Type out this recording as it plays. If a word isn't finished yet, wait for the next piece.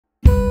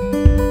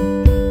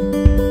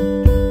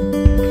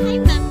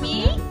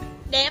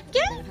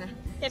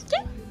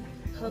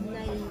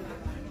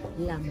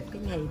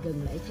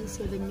tuần lễ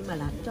Thanksgiving, nhưng mà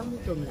là trong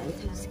tuần lễ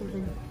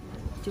Thanksgiving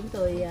chúng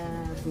tôi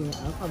vừa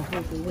ở phòng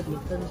thu của Huyen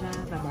Tân ra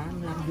và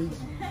đang làm gì?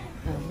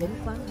 Đến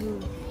quán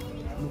Hương,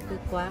 một cái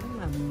quán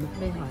mà một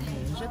nơi họ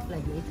hẹn rất là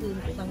dễ thương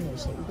của văn nghệ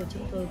sĩ của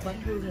chúng tôi.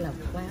 Quán Hương là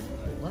quán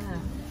của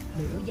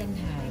nữ danh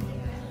hài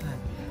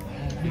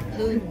Việt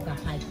Hương và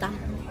Hoài Tâm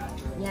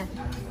nha,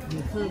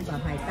 Việt Hương và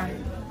Hoài Tâm,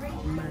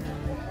 mà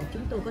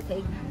chúng tôi có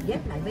thể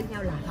ghép lại với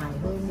nhau là Hoài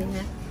Hương nha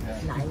ha.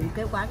 Lại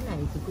cái quán này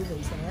thì quý vị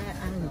sẽ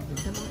ăn được những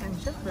cái món ăn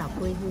rất là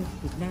quê hương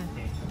Việt Nam,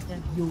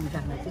 dù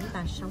rằng là chúng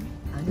ta sống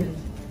ở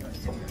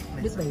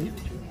nước Bỉ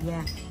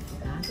nha.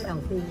 Đó, cái đầu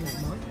tiên là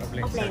món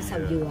ốc len xào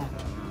dừa.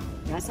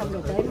 Đã xong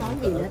rồi tới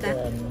món gì nữa ta?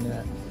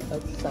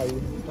 Ốc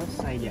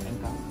xay dạ ăn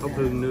có. Ốc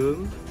hương nướng,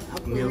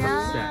 nghêu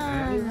hấp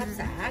xả. Nghêu hấp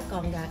xả,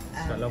 còn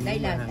đây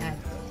là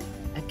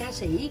ca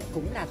sĩ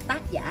cũng là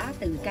tác giả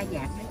từ ca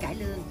nhạc đến cải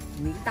lương,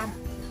 Nguyễn Tâm,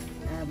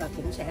 và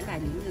cũng sẽ là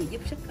những người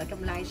giúp sức ở trong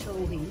live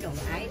show Hiển Độ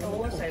Ái Ố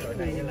của cái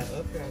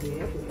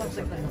người của con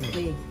Ngọc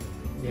Huyền.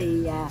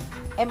 Thì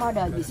em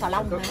order gì xào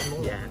lông hả?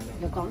 Dạ.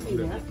 Rồi còn gì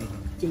nữa?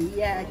 Chị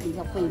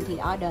Ngọc Huyền thì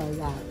order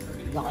là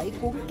gỏi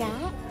cuốn cá.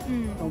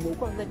 Còn Vũ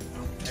Quang Vinh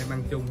Em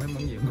ăn chung hết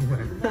món gì không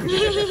ạ?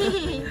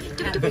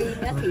 Hà Tiên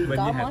thì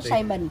có món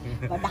xay mình,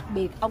 và đặc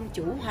biệt ông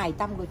chủ Hoài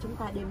Tâm của chúng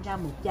ta đem ra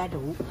một chai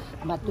rượu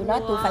mà tôi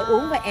nói tôi phải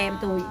uống với em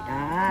tôi.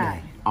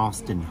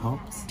 Austin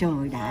Hops.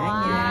 Trời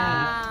đã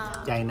nha.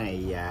 Chai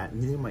này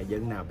nếu mà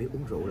dân nào biết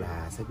uống rượu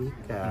là sẽ biết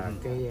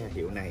cái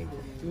hiệu này.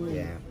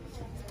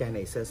 Chai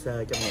này sơ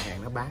sơ trong nhà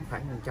hàng nó bán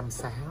khoảng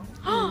 160.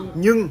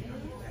 Nhưng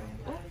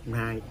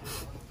này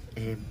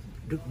em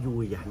rất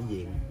vui và hãnh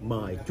diện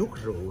mời chút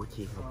rượu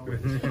chị Ngọc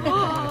Huyền.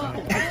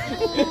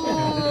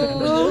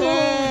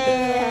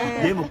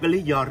 Với một cái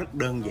lý do rất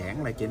đơn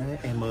giản là chị nói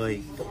em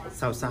ơi,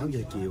 sau 6 giờ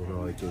chiều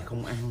rồi chị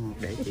không ăn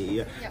để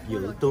chị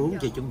giữ tướng,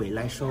 chị chuẩn bị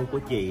live show của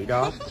chị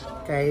đó.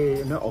 Cái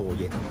nói ồ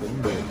vậy thì cũng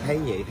được, thấy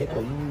vậy thấy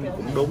cũng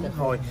đúng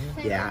thôi.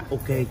 Dạ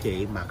ok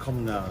chị, mà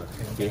không ngờ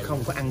chị không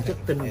có ăn chất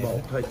tinh bột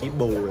thôi, chỉ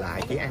bù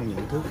lại chỉ ăn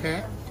những thứ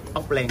khác.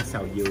 Ốc len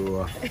xào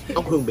dừa,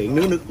 ốc hương biển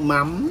nướng nước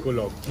mắm, cua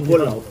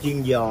lột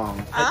chiên giòn,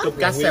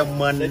 cá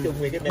salmon,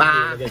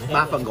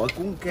 ba phần gỏi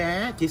cuốn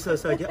cá. Chỉ sơ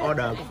sơ chứ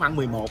order có khoảng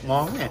 11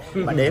 món nè.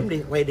 Mà đếm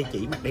đi, quay đi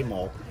chỉ mặt đây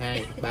 1,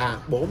 2, 3,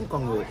 4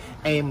 con người.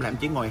 Em làm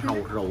chỉ ngồi hầu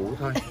rượu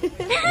thôi, chứ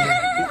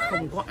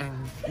không có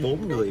ăn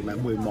 4 người mà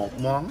 11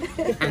 món.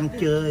 Ăn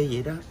chơi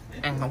vậy đó,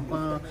 ăn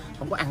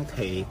không có ăn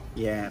thiệt.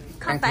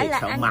 Không phải là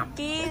ăn mập.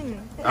 Kiêng,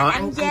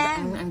 ăn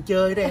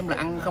chơi đó em, là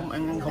ăn không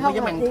có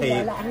dám ăn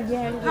thiệt.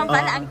 Không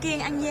phải là ăn kiêng,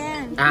 ăn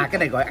gian. Cái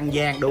này gọi ăn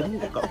gian, đúng,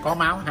 có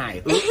máu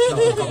hài ước.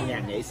 Còn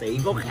nhà nghệ sĩ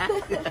có khác.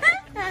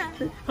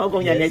 Không,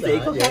 còn nhà nghệ sĩ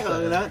có khác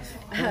hơn đó.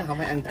 Không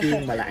phải ăn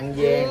kiêng mà là ăn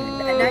gian.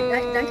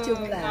 Nói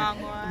chung là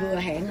vừa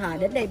hẹn hò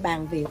đến đây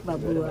bàn việc và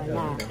vừa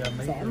là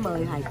sẽ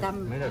mời Hoài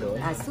Tâm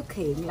xuất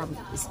hiện làm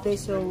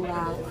special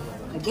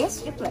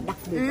guest rất là đặc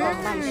biệt trong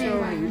live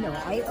show Hiển Độ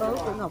Ái Ố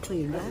của Ngọc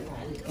Huyền đó.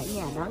 Cả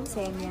nhà đón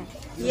xem nha.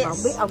 Mà không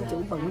biết ông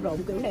chủ bận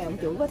rộn kiểu này ông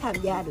chủ có tham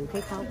gia được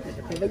hay không.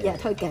 Thì bây giờ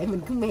thôi kệ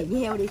mình cứ mè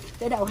nheo đi,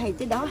 tới đâu hay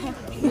tới đó ha.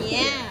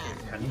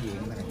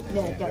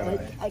 Nè trời ơi,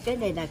 cái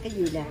này là cái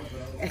gì nè?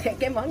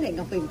 Cái món này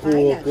Ngọc Huyền phải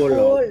là cua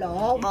lột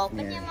bột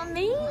cái nha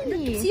mami. Chút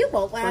xíu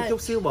bột Có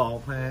chút xíu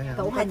bột ha.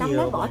 Cậu Hoài Tâm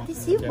nói bỏ tí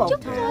xíu bột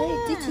thôi,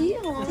 tí xíu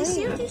thôi. Tí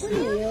xíu.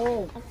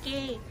 Ok.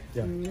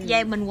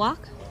 Vậy mình Ngoc.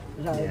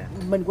 Rồi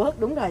mình Quốc,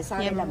 đúng rồi, sau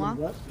đây là mình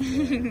Quốc.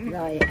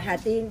 Rồi Hà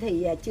Tiên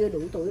thì chưa đủ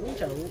tuổi uống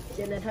rượu,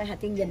 cho nên thôi Hà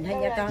Tiên nhìn thôi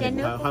nha con.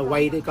 Thôi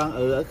quay đi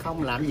con,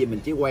 không làm gì mình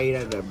chỉ quay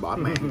ra rồi bỏ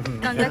màn.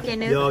 Con có chai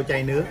nước. Vô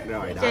chai nước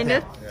rồi đó. Chai nước.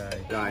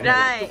 Rồi.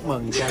 Chúc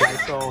mừng cho live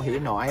show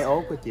Hiển Độ Ái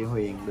Ố của chị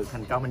Huyền được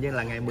thành công, hình như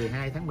là ngày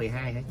 12 tháng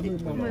 12 hả chị?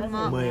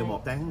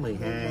 11 tháng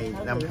 12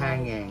 năm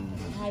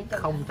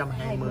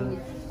 2020.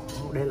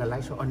 Đây là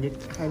live show, như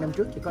 2 năm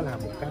trước chị có làm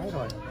một cái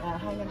rồi.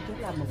 2 năm trước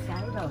làm một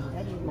cái rồi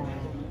đó, nhưng mà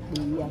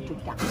bị trục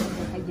trặc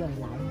nên phải dời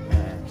lại.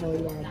 Rồi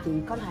chị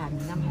có làm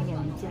năm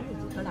 2019 thì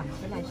chị có làm một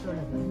cái live show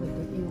là Gửi Người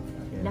Tôi Yêu.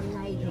 Năm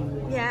nay thì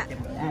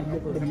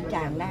dịch bệnh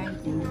tràn lan,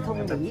 chị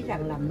không nghĩ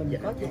rằng là mình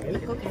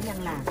có khả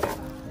năng làm.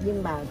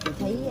 Nhưng mà chị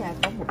thấy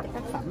có một cái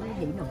tác phẩm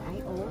Hiển Độ Ái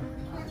Ố,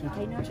 chị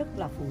thấy nó rất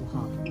là phù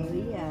hợp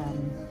với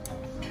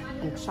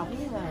cuộc sống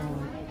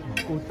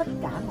của tất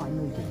cả mọi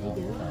người trên thế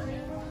giới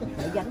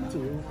phải gánh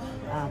chịu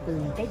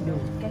từ cái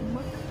được cái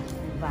mất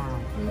và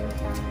thiên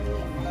tai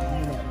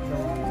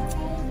rồi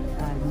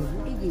những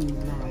cái gì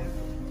mà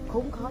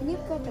khốn khó nhất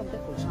trong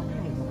cái cuộc sống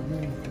này mọi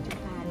người của chúng ta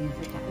đều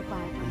phải trải qua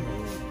trong cái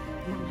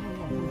năm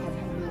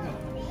 2020 này,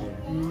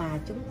 mà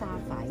chúng ta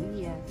phải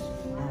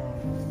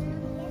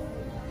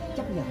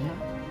chấp nhận nó,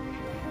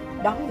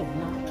 đón nhận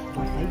nó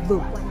và phải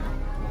vượt qua nó.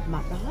 Mà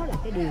đó là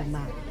cái điều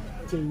mà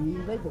chị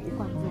với Vũ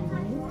Quang Vinh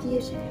muốn chia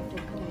sẻ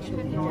trong cái live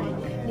show này.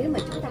 Nếu mà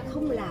chúng ta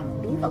không làm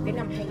đúng vào cái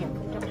năm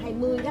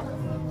 2020 đó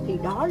thì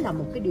đó là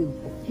một cái điều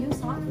thiếu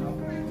sót.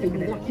 Thì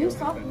là thiếu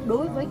sót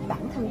đối với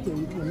bản thân chị,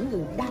 những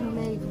người đam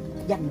mê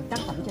dành tác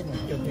phẩm cho nghệ.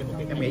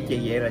 Em nghĩ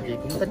chị vậy là chị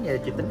cũng tính vậy,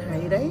 chị tính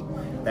hay đấy.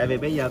 Tại vì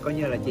bây giờ coi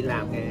như là chị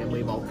làm ngày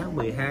 11 tháng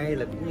 12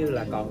 là cũng như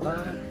là còn có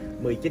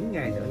 19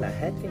 ngày nữa là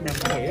hết cái năm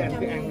Nghĩ anh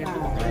cứ ăn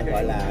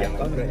gọi là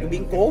có cái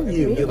biến cố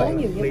nhiều như vậy.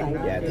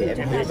 Dạ, thì em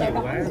chúng ta sẽ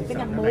đón một cái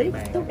năm mới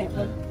tốt đẹp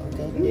hơn.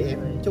 Vậy em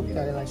chúc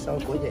cho live show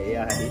của chị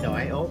Hỷ Nọ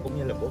Ái Ố cũng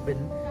như là của Vinh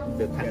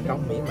được thành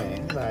công mỹ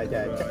mãn, và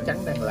chắc chắn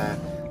rằng là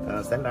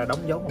sẽ là đóng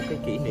dấu một cái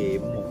kỷ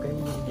niệm, một cái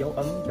dấu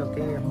ấn cho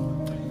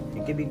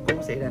những cái biến cố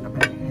xảy ra năm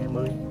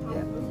 2020.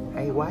 Dạ.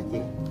 Hay quá chị.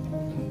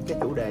 Cái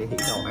chủ đề Hỷ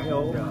Nọ Ái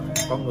Ố,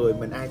 con người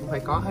mình ai cũng phải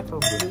có hết, không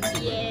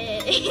chị?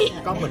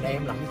 Có mình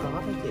em là không có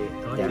đó chị.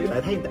 Dạ,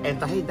 tại thấy em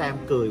thấy người ta em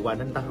cười hoài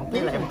nên ta không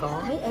thấy là em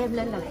có. Thấy em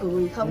lên là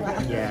cười không ạ?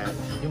 Dạ.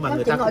 Nhưng mà Em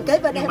người chỉ ta ngồi kế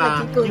bên em mà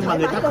chị cười nhưng mà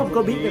người ta thoải mái không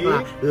có biết được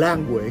là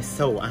lan quệ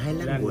sầu ai,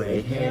 lan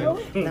quệ héo,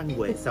 lan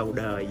quệ sầu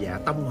đời, dạ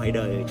tâm ngoài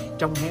đời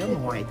trong héo mà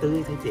ngoài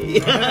tươi thôi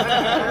chị.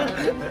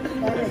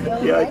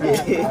 Vô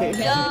chị.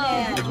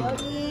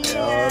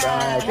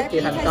 Rồi, chúc chị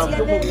thành công,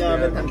 chúc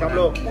Huyen mình thành công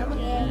luôn.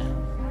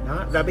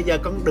 Đó, rồi bây giờ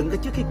con đừng có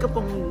trước khi cúp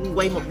con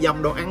quay một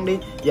vòng đồ ăn đi.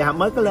 Dạ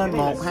mới có lên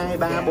 1, 2,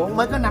 3, 4,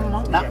 mới có 5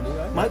 món đó.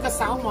 Mới có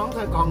 6 món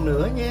thôi, còn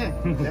nữa nha.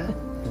 Đó.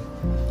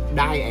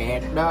 Đai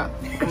ẹt đó,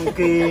 ăn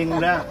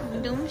kiêng đó.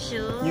 Đúng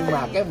sữa. Nhưng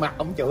mà cái mặt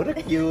ông chủ rất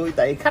vui,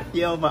 tại khách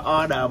vô mà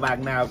order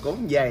bàn nào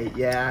cũng vậy.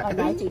 Dạ. Hồi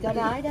nãy chị có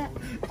nói đó,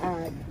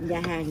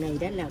 nhà hàng này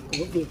đó là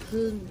của Việt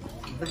Hương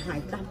và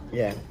Hoài Tâm.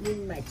 Dạ.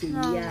 Nhưng mà chị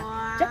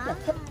rất là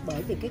thích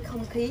bởi vì cái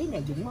không khí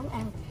này, những món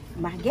ăn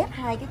mà ghép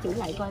hai cái chữ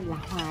lại coi là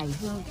Hoài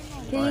Hương.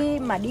 Khi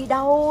mà đi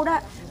đâu đó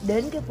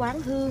đến cái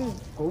quán hương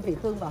của Việt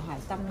Hương và Hoài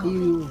Tâm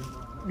đều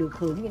được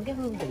hưởng những cái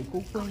hương vị của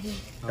quê hương.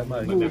 Cảm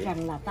ơn. Dù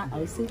rằng là ta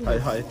ở xứ này.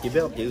 Thôi chị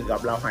biết không, chị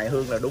gặp là Hoài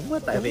Hương là đúng á,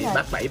 tại Đúng vì rồi.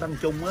 bác Bảy Văn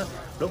Trung á,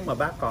 lúc mà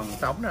bác còn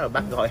sống là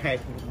bác gọi hai,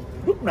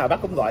 lúc nào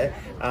bác cũng gọi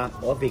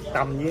ở Việt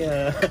Tâm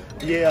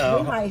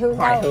với Hoài Hương.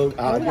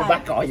 Nhưng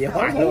bác gọi vậy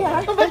Hoài Hương.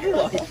 Bác cứ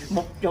gọi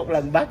một chục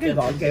lần, bác cứ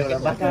gọi kêu là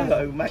bác cứ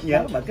gọi bác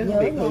nhớ mà cứ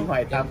Việt Hương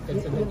Hoài Tâm.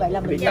 Như vậy là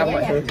mình Việt Tâm nhớ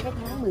Hoài Hương. cái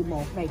tháng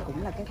 11 này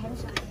cũng là cái tháng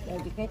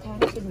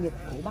sinh nhật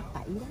của bác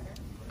Bảy đó.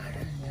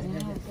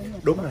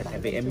 Đúng rồi, tại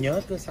vì em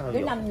nhớ cứ sau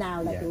cái năm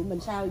nào là tụi mình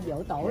sao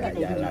dỗ tổ là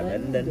tụi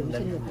mình đến dự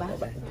sinh nhật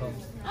bác.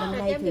 Năm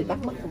nay thì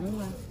bác mất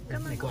cũng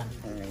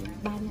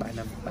 3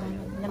 năm,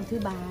 năm thứ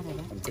 3 rồi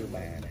đó. Năm thứ 3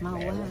 này. Mau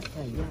quá,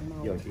 thời gian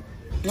mau. Rồi chị.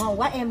 Ngon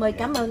quá em ơi,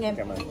 cảm ơn em.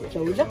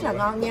 Rượu rất là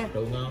ngon nha.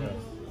 Rượu ngon.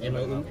 Em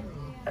ơi uống.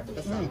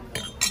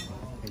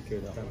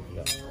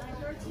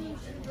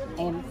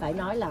 Em phải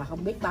nói là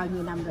không biết bao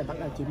nhiêu năm rồi bắt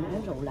đầu chị mới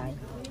uống rượu lại,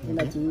 nhưng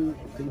mà chị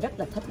rất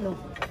là thích luôn.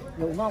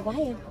 Rượu ngon quá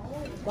em,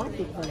 quá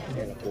tuyệt vời.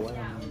 Đây là của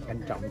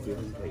anh Trọng chị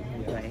Hương Thủy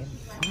mua cho em.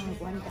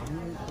 Của anh Trọng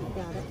chị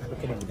cho đó.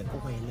 Cái này đừng có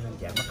quay lên,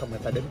 dạ mất công người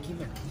ta đến kiếm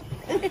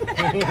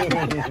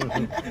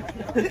anh.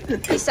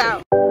 Thì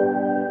sao?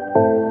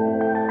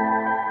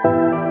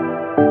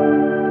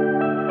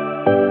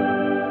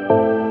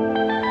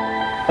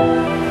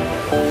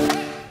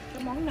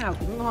 Cái món nào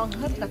cũng ngon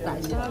hết, là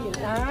tại sao vậy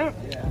ta?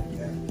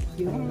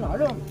 Chịu không nổi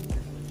luôn.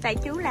 Tại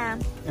chú làm.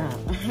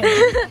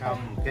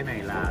 Không, cái này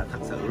là thật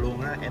sự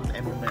luôn á,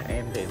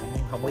 em thì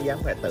không có dám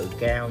phải tự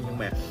cao, nhưng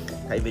mà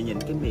tại vì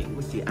nhìn cái miệng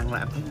của chị ăn là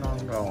em thấy ngon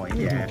rồi.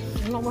 Dạ.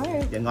 Ngon quá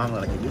em. Dạ ngon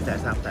là chị biết tại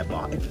sao, tại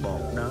bỏ ít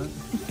bột đó.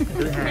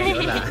 Thứ hai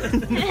nữa là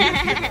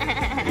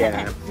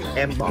dạ,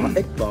 em bỏ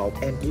ít bột,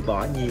 em chỉ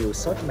bỏ nhiều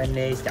sốt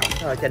mayonnaise chỏng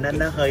thôi, cho nên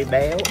nó hơi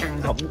béo, ăn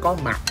không có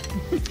mập.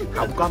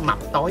 Không có mập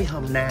tối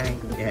hôm nay.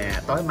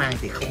 Dạ, tối mai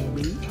thì không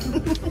biết.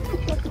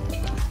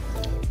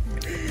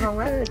 Ngon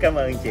quá. Cảm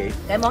ơn chị.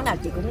 Cái món nào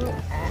chị cũng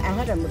ăn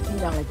hết rồi, một khi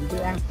lần là chị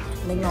chưa ăn.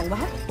 Này ngon quá.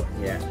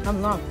 Dạ.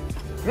 Không ngon.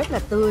 Rất là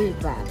tươi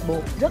và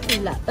bột rất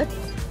là ít.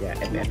 Dạ,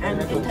 em Ăn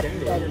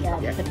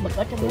cái thịt mực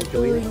ở trong nó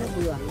tươi, nó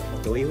vừa.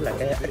 Chủ yếu là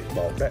cái ít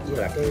bột đó, với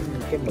là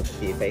cái mực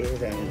chị phải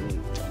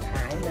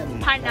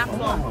thái nó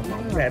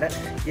mỏng ra đó,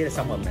 với là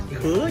xong rồi mình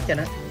khứa cho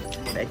nó,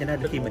 để cho nó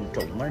khi mình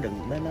trụng nó đừng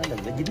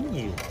có dính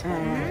nhiều.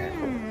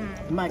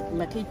 Mà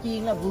khi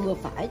chiên là vừa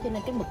phải, cho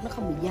nên cái mực nó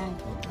không bị dai,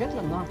 rất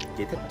là ngon.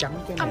 Chị thích chấm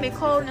cái này. Không bị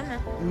khô nữa hả?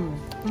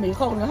 Bị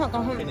khô nữa hả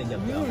con? Cái này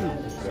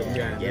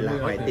Vậy là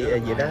Hoài Tía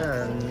vậy đó.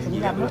 Sụn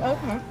gà muối ớt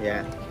hả?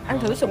 Dạ. Ăn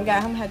thử sụn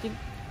gà không hả chị?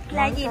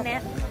 Là gì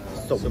nè?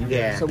 Sụn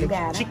gà. Sụn gà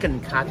đó. Chicken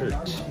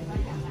cartilage.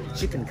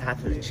 Chicken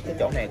cartilage, cái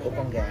chỗ này của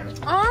con gà này.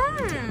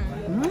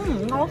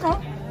 Ngon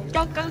không?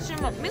 Cho con xin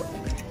một miếng.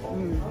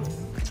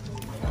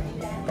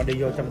 Con đi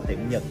vô trong tiệm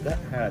Nhật á,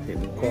 hay là tiệm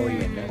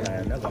Korean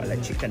là nó gọi là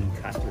chicken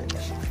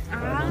cartilage.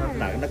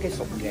 Nó cái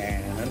sụn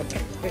gà, nó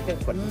cái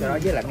phần đó,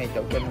 với lại ngay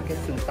chỗ trên cái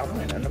xương tống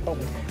này nó có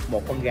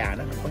một con gà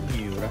nó có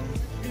nhiều đó.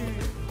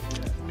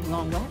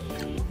 Ngon quá.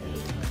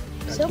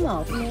 Số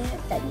 1 nha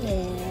cả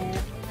nhà.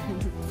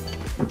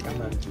 Cảm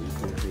ơn chị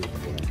Huyền,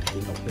 chị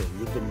Ngọc Huyền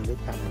với Vinh với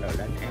Tâm rồi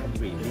đến ăn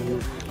review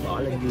bỏ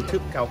lên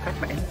YouTube cao khách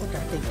mà em có trả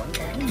tiền quảng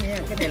cáo nha.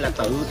 Cái này là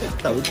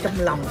tự trong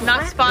lòng. Not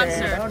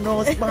sponsor. Đó,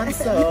 no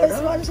sponsor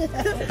đó.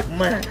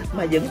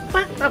 mà vẫn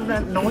phát tâm ra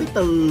nói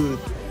từ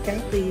trái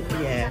tim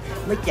và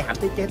mới chạm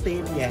tới trái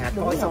tim và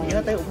thôi xong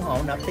nhớ tới ủng hộ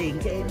nộp tiền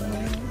cho em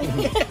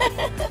nha.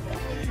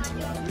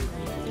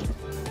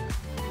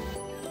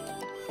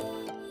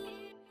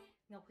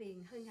 Ngọc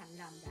Huyền hân hạnh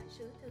làm đại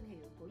sứ thương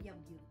hiệu của dòng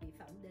dược mỹ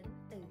phẩm đến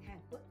từ Hàn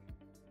Quốc.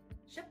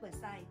 Super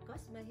Size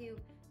Cosme Hill.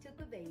 Thưa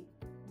quý vị,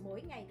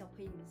 mỗi ngày Ngọc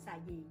Huyền xài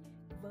gì?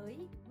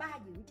 Với 3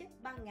 dưỡng chất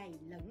ban ngày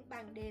lẫn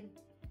ban đêm: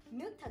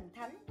 nước thần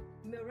thánh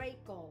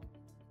Miracle,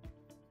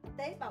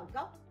 tế bào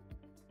gốc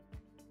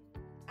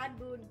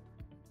Album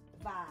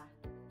và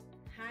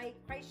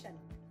Hydration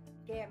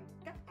kèm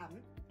cách ẩm.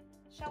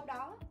 Sau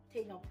đó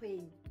thì Ngọc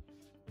Huyền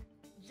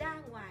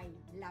ra ngoài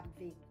làm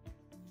việc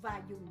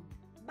và dùng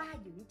 3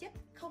 dưỡng chất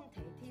không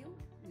thể thiếu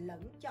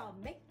lẫn cho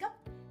make up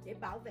để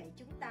bảo vệ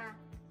chúng ta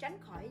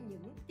tránh khỏi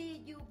những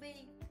tia UV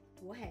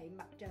của hệ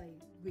mặt trời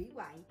hủy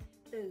hoại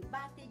từ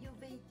 3 tia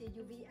UV, tia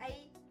UVA,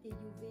 tia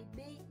UVB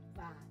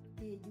và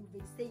tia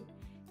UVC.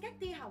 Các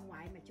tia hồng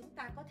ngoại mà chúng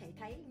ta có thể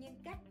thấy, nhưng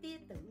các tia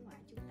tử ngoại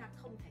chúng ta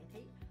không thể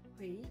thấy,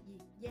 hủy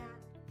diệt da,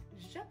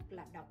 rất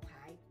là độc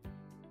hại,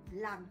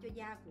 làm cho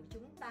da của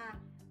chúng ta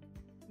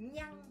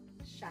nhăn,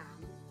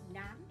 sạm,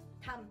 nám,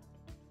 thâm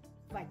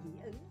và dị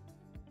ứng.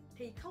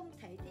 Thì không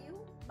thể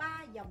thiếu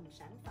 3 dòng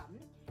sản phẩm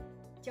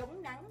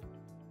chống nắng,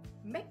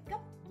 make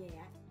up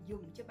nhẹ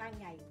dùng cho ban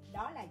ngày.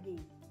 Đó là gì?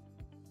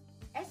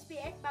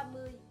 SPF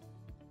 30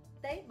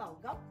 tế bào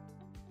gốc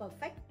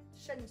Perfect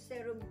Sun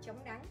Serum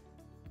chống nắng,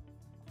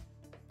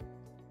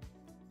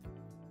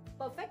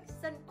 Perfect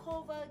Sun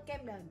Cover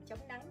kem nền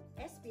chống nắng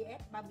SPF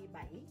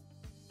 37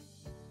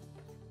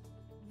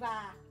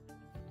 và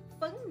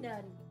phấn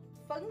nền,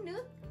 phấn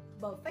nước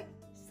Perfect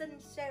Sun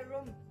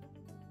Serum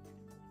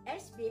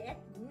SPF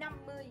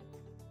 50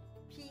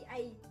 PA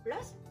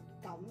Plus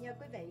cộng nha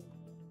quý vị.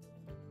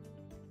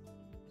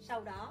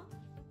 Sau đó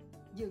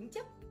dưỡng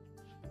chất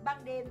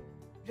ban đêm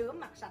rửa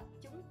mặt sạch,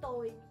 chúng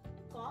tôi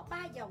có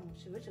 3 dòng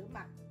sữa rửa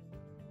mặt: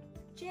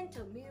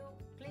 Gentle Milk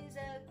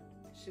Cleanser,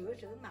 sữa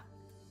rửa mặt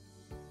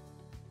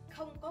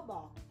không có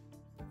bọt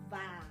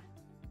và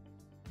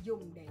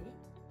dùng để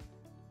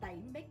tẩy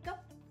make up;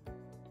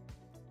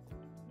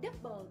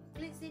 Double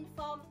Cleansing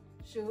Foam,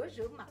 sữa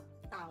rửa mặt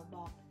tạo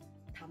bọt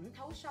thẩm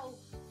thấu sâu,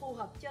 phù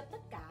hợp cho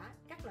tất cả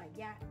các loại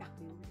da, đặc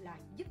biệt là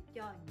giúp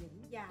cho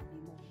những da bị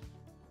mụn.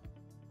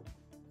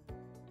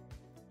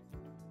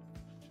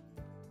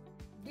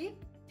 Deep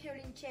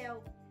Peeling Gel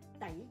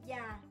tẩy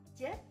da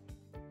chết,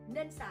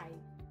 nên xài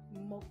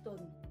 1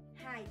 tuần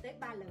 2 tới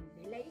 3 lần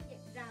để lấy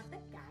ra tất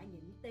cả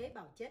những tế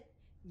bào chết,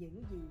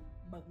 những gì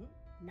bẩn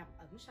nằm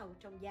ẩn sâu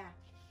trong da.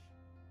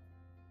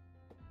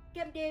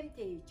 Kem đêm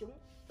thì chúng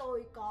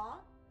tôi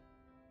có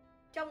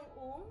trong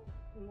uống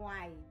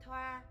ngoài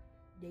thoa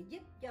để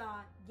giúp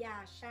cho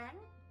da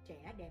sáng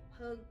trẻ đẹp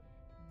hơn,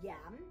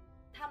 giảm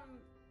thâm,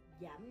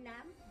 giảm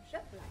nám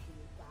rất là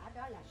hiệu quả.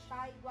 Đó là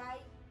Shine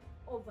White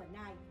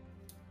Overnight.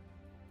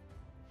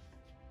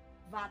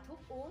 Và thuốc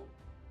uống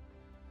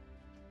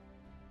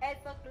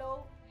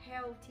Everglow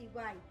Healthy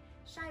White.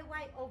 Shine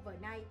White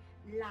Overnight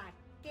là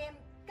kem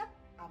cấp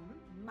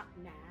ẩm mặt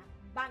nạ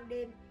ban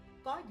đêm,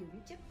 có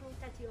dưỡng chất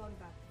glutathione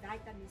và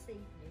vitamin C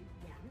để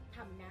giảm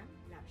thâm nám,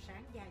 làm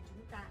sáng da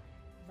chúng ta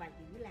và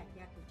giữ làn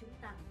da của chúng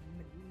ta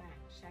mịn màng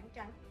sáng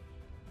trắng.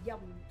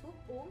 Dòng thuốc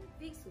uống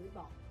viên sủi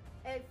bọt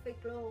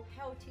Everglow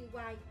Healthy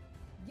White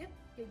giúp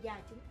cho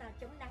da chúng ta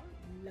chống nắng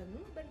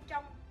lẫn bên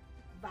trong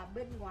và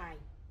bên ngoài,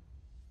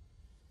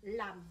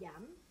 làm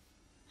giảm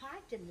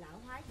quá trình lão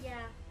hóa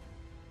da,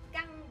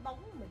 căng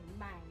bóng mịn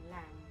màng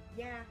làn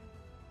da,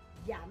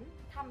 giảm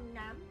thâm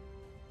nám,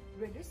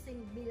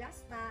 reducing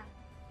melasma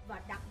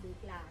và đặc biệt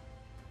là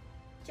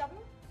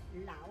chống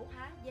lão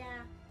hóa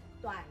da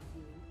toàn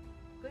diện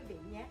quý vị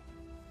nhé.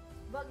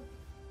 Vâng,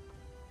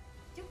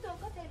 chúng tôi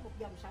có thêm một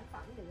dòng sản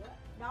phẩm nữa,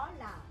 đó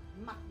là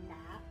mặt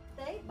nạ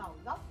tế bào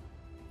gốc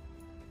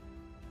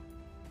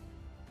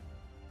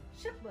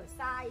Super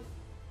Size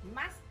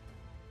Mask.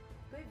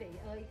 Quý vị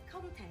ơi,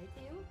 không thể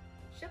thiếu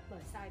Super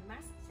Size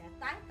Mask sẽ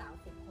tái tạo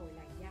phục hồi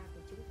làn da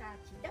của chúng ta.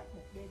 Chỉ đắp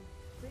một đêm,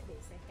 quý vị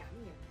sẽ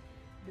cảm nhận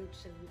được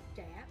sự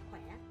trẻ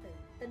khỏe, tự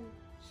tin,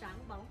 sáng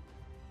bóng.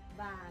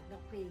 Và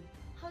Ngọc Huyền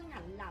hân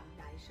hạnh làm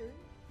đại sứ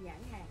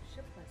nhãn hàng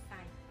Super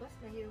Size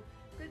Cosme Hill.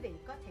 Quý vị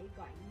có thể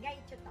gọi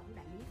ngay cho tổng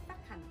đại lý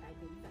phát hành tại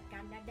Mỹ và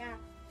Canada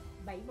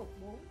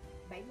 714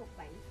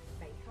 717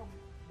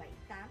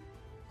 7078,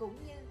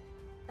 cũng như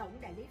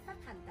tổng đại lý phát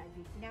hành tại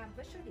Việt Nam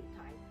với số điện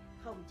thoại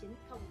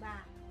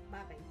 0903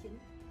 379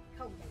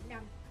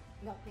 075.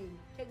 Ngọc Huyền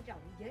trân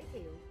trọng giới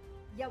thiệu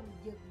dòng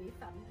dược mỹ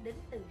phẩm đến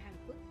từ Hàn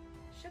Quốc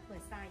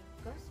Super Size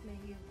Cosme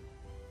Hill.